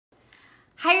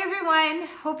everyone,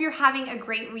 hope you're having a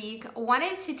great week.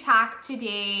 Wanted to talk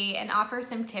today and offer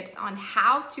some tips on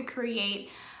how to create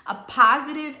a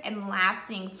positive and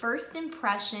lasting first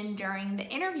impression during the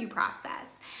interview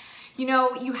process. You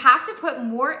know, you have to put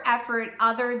more effort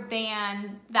other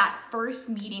than that first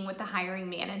meeting with the hiring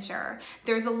manager.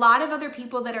 There's a lot of other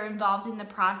people that are involved in the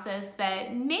process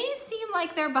that may seem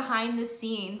like they're behind the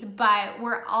scenes, but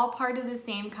we're all part of the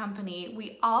same company.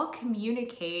 We all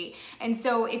communicate. And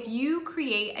so if you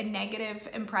create a negative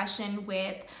impression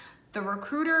with the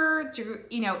recruiter,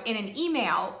 in an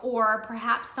email, or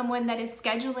perhaps someone that is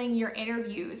scheduling your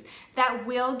interviews, that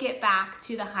will get back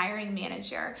to the hiring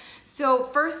manager. So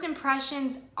first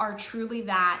impressions are truly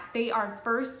that. They are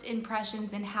first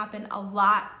impressions and happen a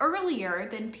lot earlier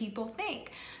than people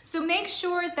think. So make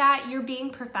sure that you're being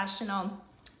professional.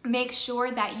 Make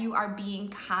sure that you are being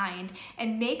kind,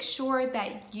 and make sure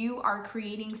that you are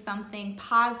creating something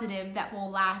positive that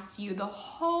will last you the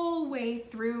whole way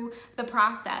through the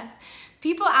process.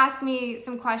 People ask me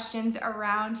some questions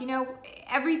around,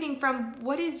 everything from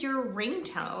what is your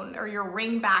ringtone or your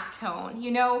ringback tone?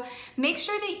 Make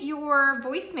sure that your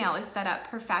voicemail is set up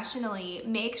professionally.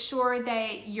 Make sure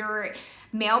that your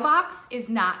mailbox is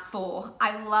not full.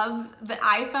 I love the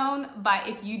iPhone, but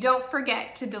if you don't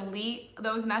forget to delete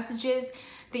those messages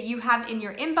that you have in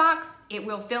your inbox, it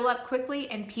will fill up quickly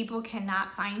and people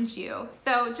cannot find you.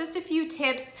 So just a few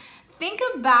tips. Think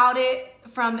about it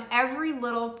from every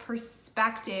little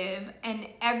perspective and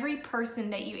every person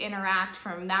that you interact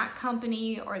from that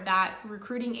company or that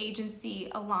recruiting agency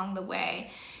along the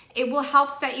way. It will help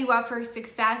set you up for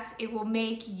success. It will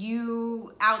make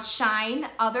you outshine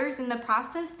others in the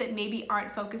process that maybe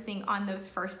aren't focusing on those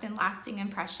first and lasting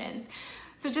impressions.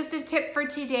 So just a tip for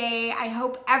today. I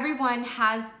hope everyone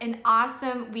has an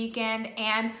awesome weekend,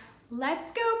 and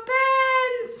let's go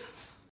Pens!